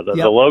tomorrow.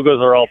 The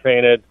logos are all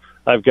painted.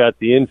 I've got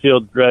the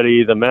infield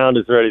ready. The mound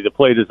is ready. The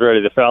plate is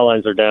ready. The foul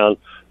lines are down.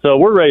 So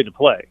we're ready to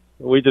play.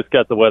 We just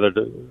got the weather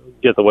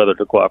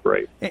to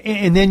cooperate.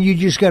 And then you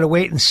just got to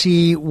wait and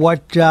see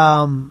what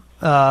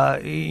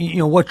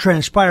what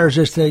transpires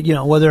as to,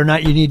 whether or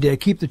not you need to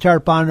keep the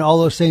tarp on, all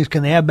those things.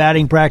 Can they have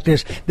batting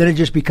practice? Then it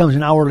just becomes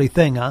an hourly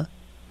thing, huh?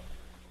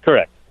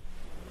 Correct.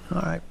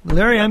 All right.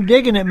 Larry, I'm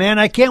digging it, man.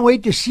 I can't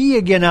wait to see you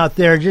again out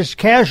there, just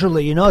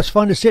casually. It's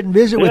fun to sit and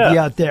visit with you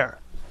out there.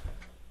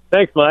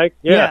 Thanks, Mike.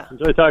 Yeah.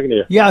 Enjoy talking to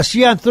you. Yeah, I'll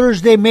see you on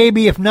Thursday,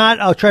 maybe. If not,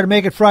 I'll try to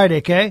make it Friday,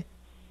 okay?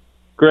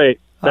 Great.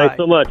 Thanks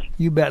so much.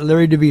 You bet.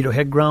 Larry DeVito,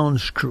 head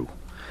grounds crew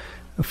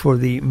for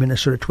the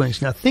Minnesota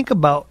Twins. Now, think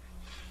about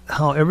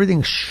how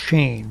everything's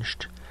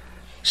changed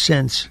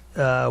since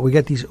we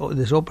got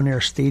this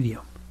open-air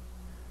stadium.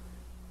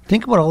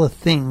 Think about all the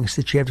things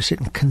that you have to sit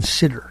and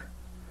consider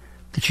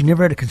that you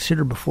never had to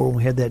consider before when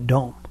we had that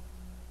dome.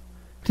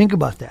 Think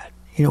about that.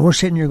 We're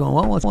sitting here going,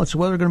 well, what's the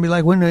weather going to be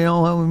like? When,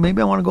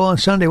 maybe I want to go on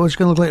Sunday. What's it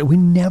going to look like? We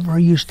never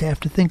used to have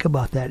to think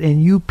about that.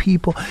 And you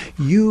people,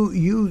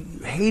 you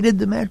hated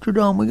the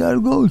Metrodome. We got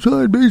to go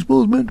outside.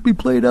 Baseball's meant to be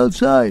played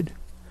outside.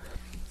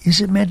 Is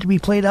it meant to be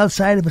played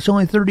outside if it's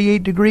only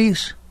 38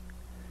 degrees?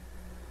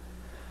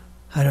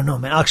 I don't know,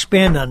 man. I'll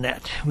expand on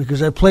that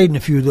because I played in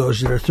a few of those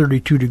that are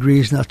 32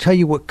 degrees, and I'll tell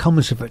you what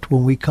comes of it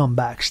when we come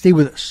back. Stay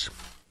with us.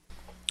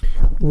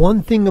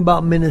 One thing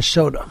about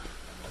Minnesota.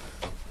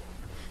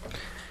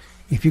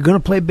 If you're going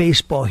to play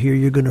baseball here,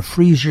 you're going to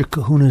freeze your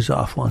kahunas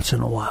off once in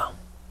a while.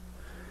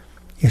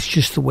 It's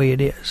just the way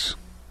it is.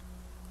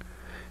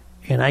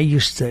 And I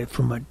used to,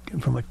 from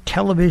a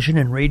television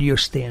and radio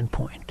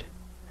standpoint,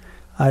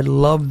 I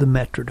loved the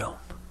Metrodome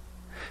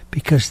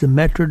because the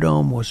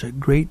Metrodome was a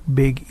great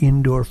big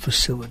indoor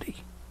facility.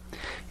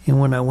 And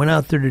when I went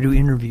out there to do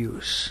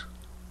interviews,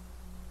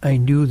 I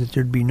knew that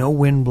there'd be no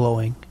wind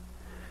blowing.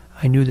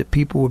 I knew that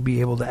people would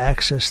be able to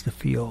access the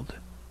field.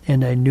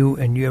 And I knew,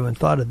 and you haven't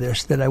thought of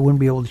this, that I wouldn't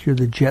be able to hear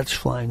the jets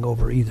flying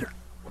over either,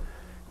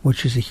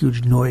 which is a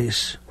huge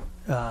noise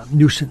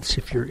nuisance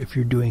if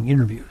you're doing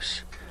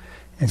interviews.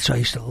 And so I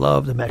used to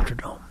love the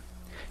Metrodome.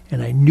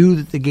 And I knew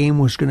that the game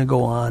was going to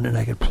go on, and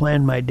I could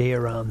plan my day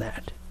around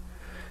that.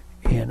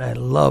 And I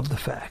love the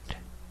fact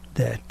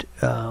that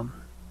the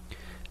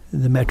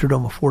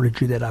Metrodome afforded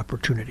you that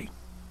opportunity.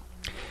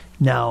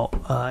 Now,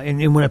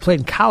 and when I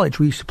played in college,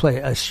 we used to play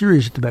a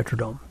series at the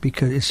Metrodome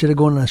because instead of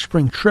going on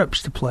spring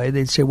trips to play,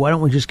 they'd say, why don't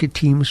we just get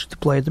teams to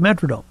play at the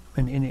Metrodome?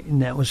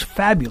 And that was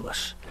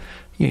fabulous.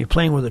 You're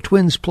playing where the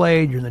Twins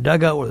played, you're in the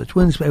dugout where the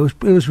Twins played.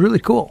 It was really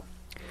cool.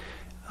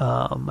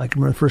 I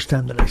can remember the first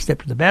time that I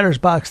stepped in the batter's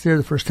box there,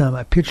 the first time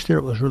I pitched there,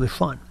 it was really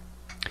fun.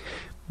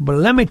 But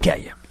let me tell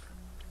you,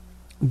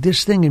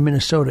 this thing in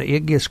Minnesota,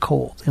 it gets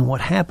cold. And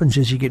what happens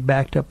is you get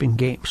backed up in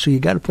games. So you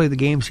got to play the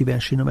games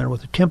eventually no matter what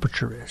the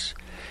temperature is.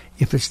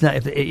 If it's not,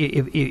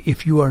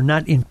 if you are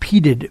not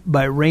impeded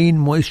by rain,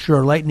 moisture,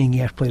 or lightning, you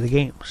have to play the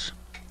games.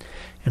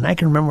 And I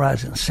can remember I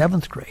was in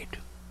 7th grade,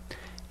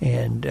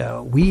 and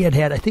we had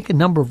I think, a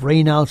number of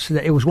rainouts.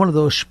 It was one of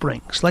those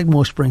springs, like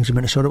most springs in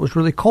Minnesota. It was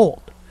really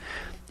cold,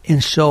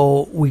 and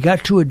so we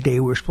got to a day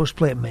we were supposed to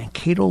play at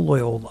Mankato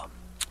Loyola,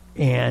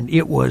 and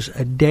it was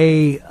a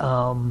day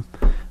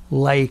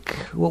like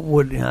what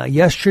would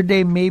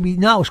yesterday maybe?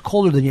 No, it was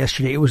colder than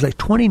yesterday. It was like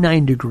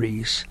 29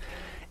 degrees.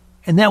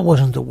 And that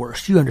wasn't the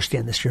worst. You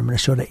understand this here in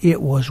Minnesota.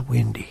 It was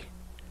windy.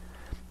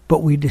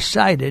 But we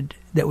decided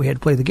that we had to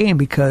play the game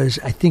because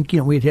I think,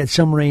 we had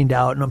some rained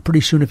out. And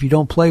pretty soon if you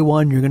don't play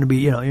one, you're going to be,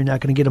 you're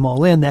not going to get them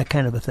all in, that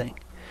kind of a thing.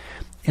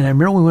 And I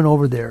remember we went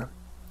over there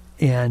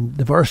and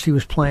the varsity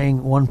was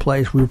playing one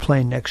place. We were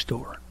playing next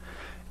door.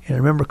 And I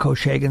remember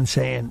Coach Hagan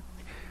saying,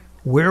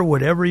 wear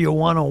whatever you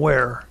want to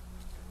wear,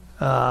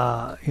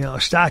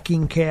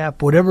 stocking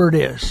cap, whatever it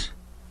is,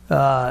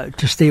 to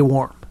stay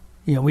warm.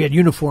 We had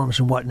uniforms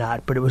and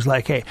whatnot, but it was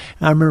like, hey,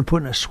 I remember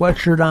putting a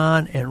sweatshirt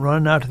on and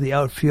running out to the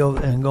outfield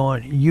and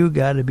going, you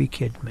got to be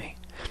kidding me.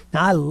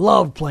 Now, I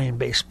loved playing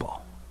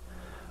baseball,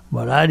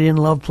 but I didn't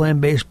love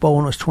playing baseball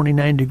when it was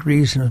 29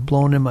 degrees and it was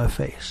blowing in my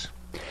face.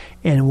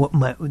 And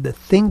the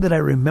thing that I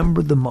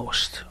remember the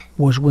most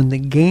was when the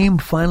game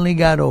finally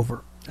got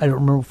over. I don't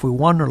remember if we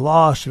won or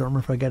lost. I don't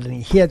remember if I got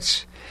any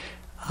hits.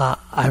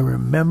 I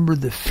remember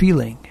the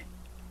feeling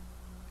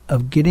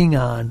of getting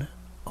on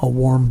a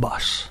warm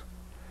bus.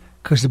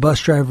 Because the bus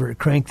driver had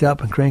cranked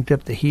up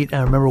the heat. I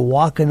remember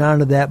walking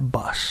onto that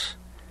bus,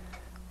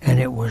 and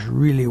it was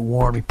really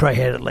warm. He probably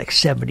had it like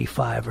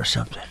 75 or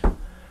something.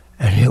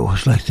 And it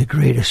was like the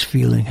greatest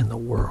feeling in the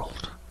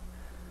world.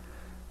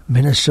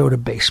 Minnesota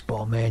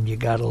baseball, man, you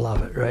got to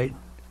love it, right?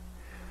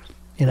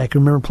 And I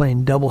can remember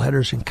playing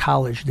doubleheaders in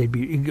college. They'd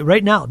be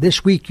right now,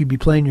 this week, you'd be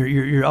playing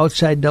your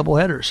outside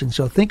doubleheaders. And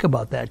so think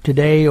about that.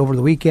 Today, over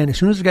the weekend, as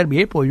soon as it got to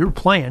be April, you're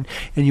playing.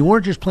 And you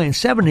weren't just playing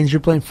 7 innings, you're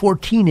playing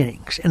 14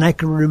 innings. And I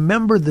can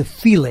remember the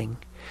feeling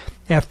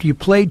after you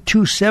played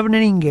 2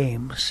 7-inning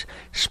games,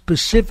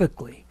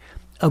 specifically,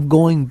 of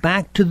going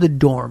back to the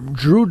dorm.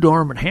 Drew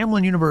Dorm at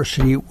Hamline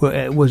University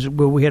was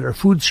where we had our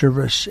food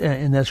service,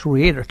 and that's where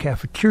we ate, our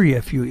cafeteria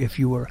if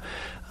you were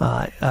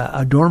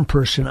a dorm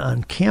person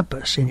on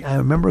campus. And I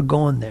remember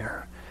going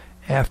there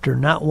after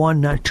not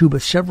one, not two,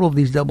 but several of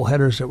these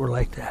doubleheaders that were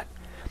like that.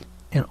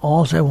 And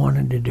all I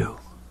wanted to do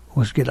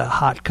was get a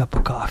hot cup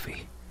of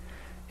coffee.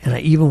 And I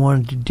even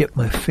wanted to dip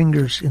my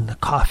fingers in the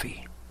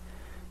coffee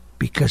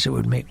because it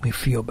would make me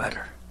feel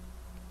better.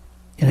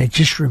 And I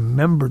just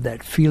remember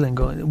that feeling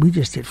going, we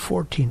just did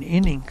 14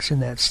 innings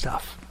in that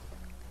stuff.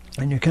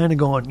 And you're kind of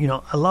going,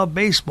 I love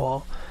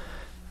baseball,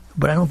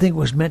 but I don't think it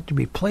was meant to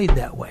be played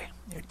that way.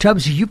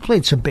 Tubbsy, you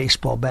played some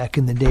baseball back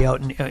in the day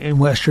out in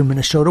western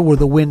Minnesota where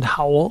the wind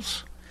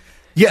howls.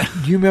 Yeah.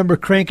 Do you remember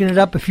cranking it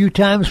up a few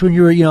times when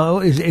you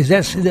were, is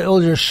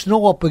there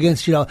snow up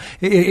against,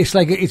 it's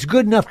like it's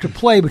good enough to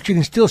play, but you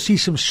can still see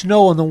some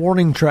snow on the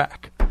warning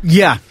track.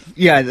 Yeah.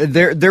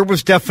 There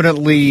was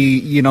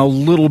definitely,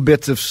 little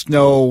bits of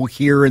snow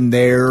here and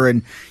there,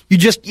 and you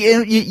just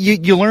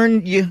you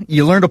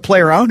learn to play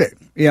around it,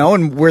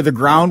 and where the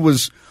ground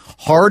was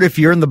hard if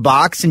you're in the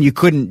box and you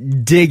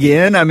couldn't dig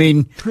in. I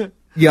mean,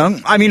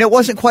 it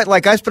wasn't quite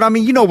like ice, but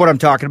you know what I'm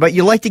talking about.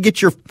 You like to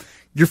get your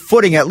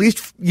footing at least,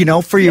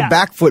 for your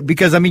back foot,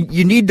 because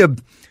you need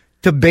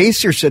to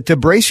brace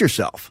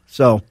yourself.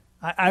 So.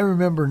 I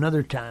remember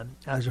another time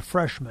I was a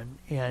freshman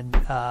and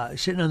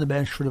sitting on the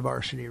bench for the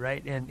varsity,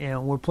 right?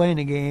 And we're playing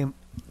a game,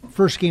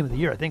 first game of the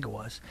year, I think it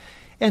was.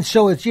 And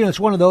so it's it's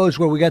one of those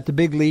where we got the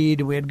big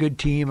lead and we had a good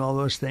team and all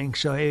those things.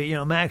 So hey,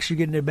 Max, you're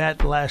getting to bat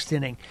the last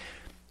inning.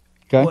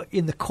 Okay. Well,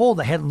 in the cold,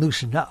 I hadn't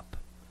loosened up.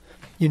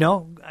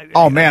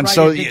 Oh man!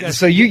 So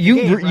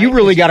you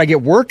really got to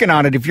get working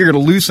on it if you're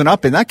going to loosen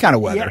up in that kind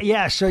of weather.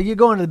 Yeah. So you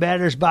go into the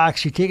batter's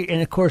box, you take it,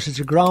 and of course it's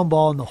a ground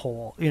ball in the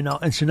hole,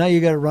 and so now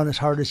you got to run as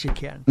hard as you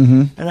can.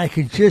 Mm-hmm. And I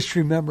can just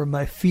remember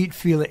my feet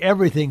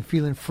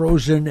feeling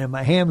frozen, and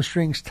my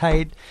hamstrings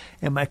tight,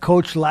 and my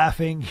coach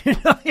laughing.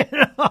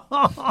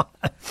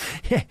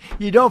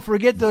 You don't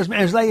forget those.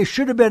 It's like it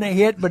should have been a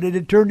hit, but it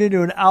had turned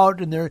into an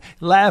out, and they're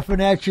laughing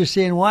at you,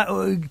 saying, "Why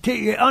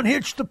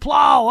unhitch the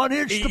plow?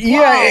 Unhitch the plow."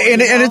 Yeah,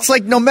 and it's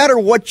like no matter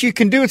what you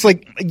can do, it's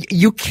like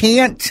you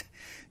can't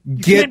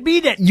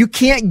beat it. You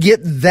can't get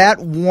that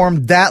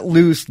warm, that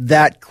loose,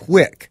 that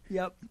quick.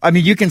 Yep.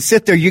 You can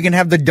sit there, you can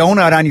have the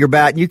donut on your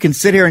bat, and you can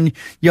sit here and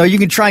you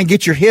can try and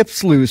get your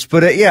hips loose.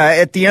 But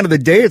at the end of the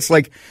day, it's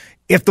like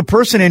if the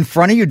person in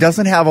front of you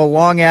doesn't have a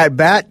long at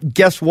bat,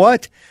 guess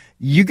what?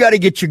 You got to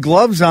get your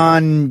gloves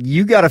on.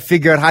 You got to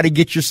figure out how to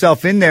get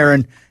yourself in there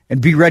and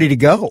be ready to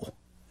go.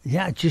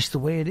 Yeah, just the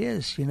way it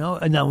is,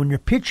 And now when you're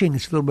pitching,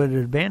 it's a little bit of an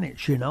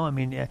advantage,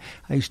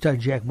 I used to talk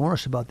to Jack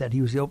Morris about that.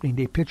 He was the opening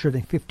day pitcher, I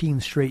think,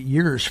 15 straight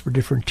years for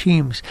different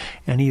teams,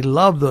 and he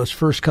loved those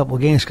first couple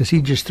of games because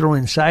he'd just throw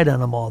inside on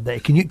them all day.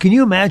 Can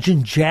you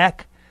imagine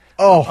Jack?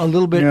 A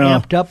little bit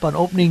amped up on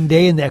opening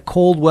day in that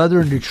cold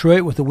weather in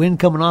Detroit with the wind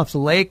coming off the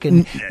lake,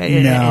 and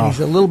he's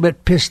a little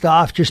bit pissed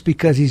off just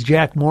because he's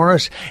Jack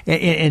Morris,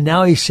 and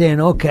now he's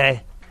saying,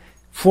 okay,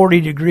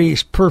 40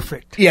 degrees,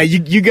 perfect. Yeah,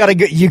 you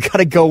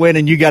gotta go in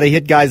and you gotta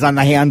hit guys on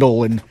the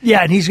handle and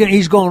and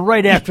he's going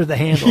right after the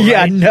handle.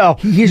 Yeah, right? no,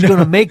 he's going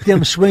to make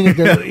them swing at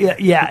the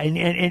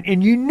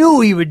and you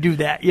knew he would do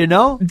that,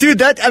 dude.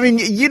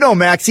 That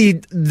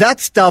Maxie, that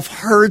stuff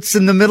hurts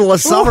in the middle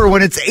of summer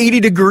when it's 80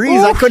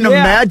 degrees. I couldn't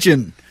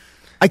imagine.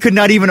 I could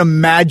not even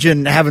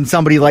imagine having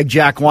somebody like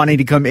Jack wanting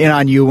to come in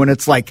on you when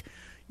it's like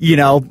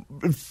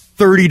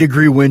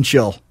 30-degree wind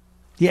chill.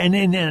 Yeah,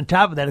 and on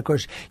top of that, of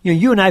course,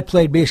 you and I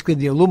played basically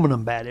the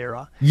aluminum bat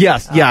era.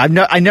 Yes, I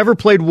never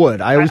played wood.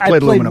 I always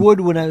played aluminum. I played wood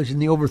when I was in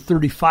the over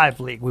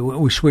 35 league.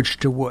 We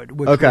switched to wood,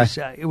 which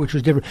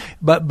was different.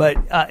 But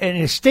and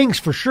it stings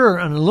for sure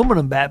on an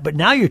aluminum bat. But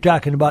now you're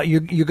talking about you're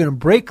going to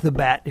break the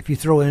bat if you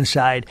throw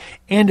inside,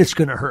 and it's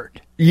going to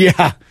hurt.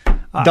 Yeah.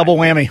 Double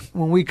whammy.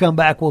 When we come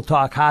back, we'll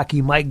talk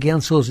hockey. Mike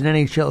Gensel's an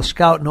NHL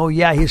scout.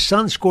 And his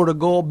son scored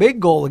a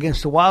big goal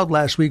against the Wild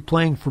last week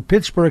playing for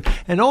Pittsburgh.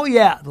 And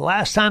the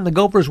last time the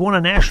Gophers won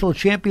a national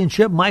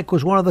championship, Mike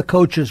was one of the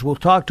coaches. We'll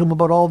talk to him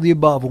about all the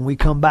above when we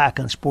come back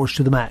on Sports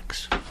to the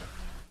Max.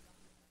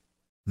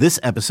 This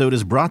episode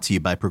is brought to you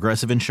by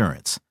Progressive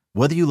Insurance.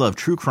 Whether you love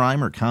true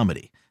crime or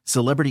comedy,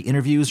 celebrity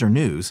interviews or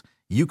news,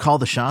 you call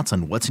the shots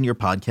on what's in your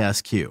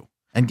podcast queue.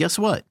 And guess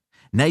what?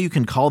 Now you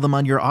can call them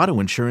on your auto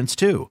insurance,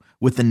 too,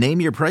 with the Name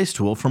Your Price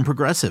tool from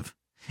Progressive.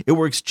 It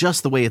works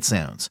just the way it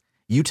sounds.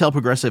 You tell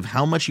Progressive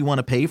how much you want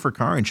to pay for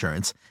car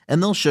insurance,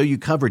 and they'll show you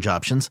coverage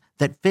options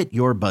that fit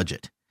your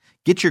budget.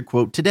 Get your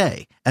quote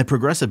today at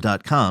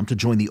Progressive.com to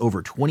join the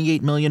over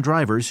 28 million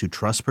drivers who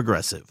trust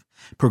Progressive.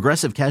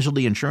 Progressive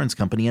Casualty Insurance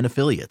Company and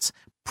Affiliates.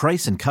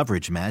 Price and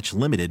coverage match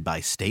limited by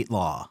state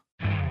law.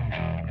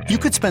 You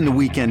could spend the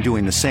weekend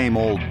doing the same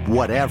old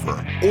whatever,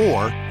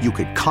 or you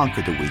could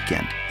conquer the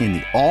weekend in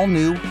the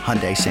all-new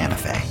Hyundai Santa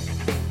Fe.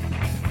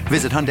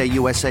 Visit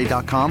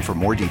HyundaiUSA.com for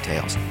more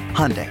details.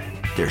 Hyundai,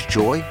 there's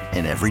joy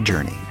in every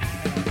journey.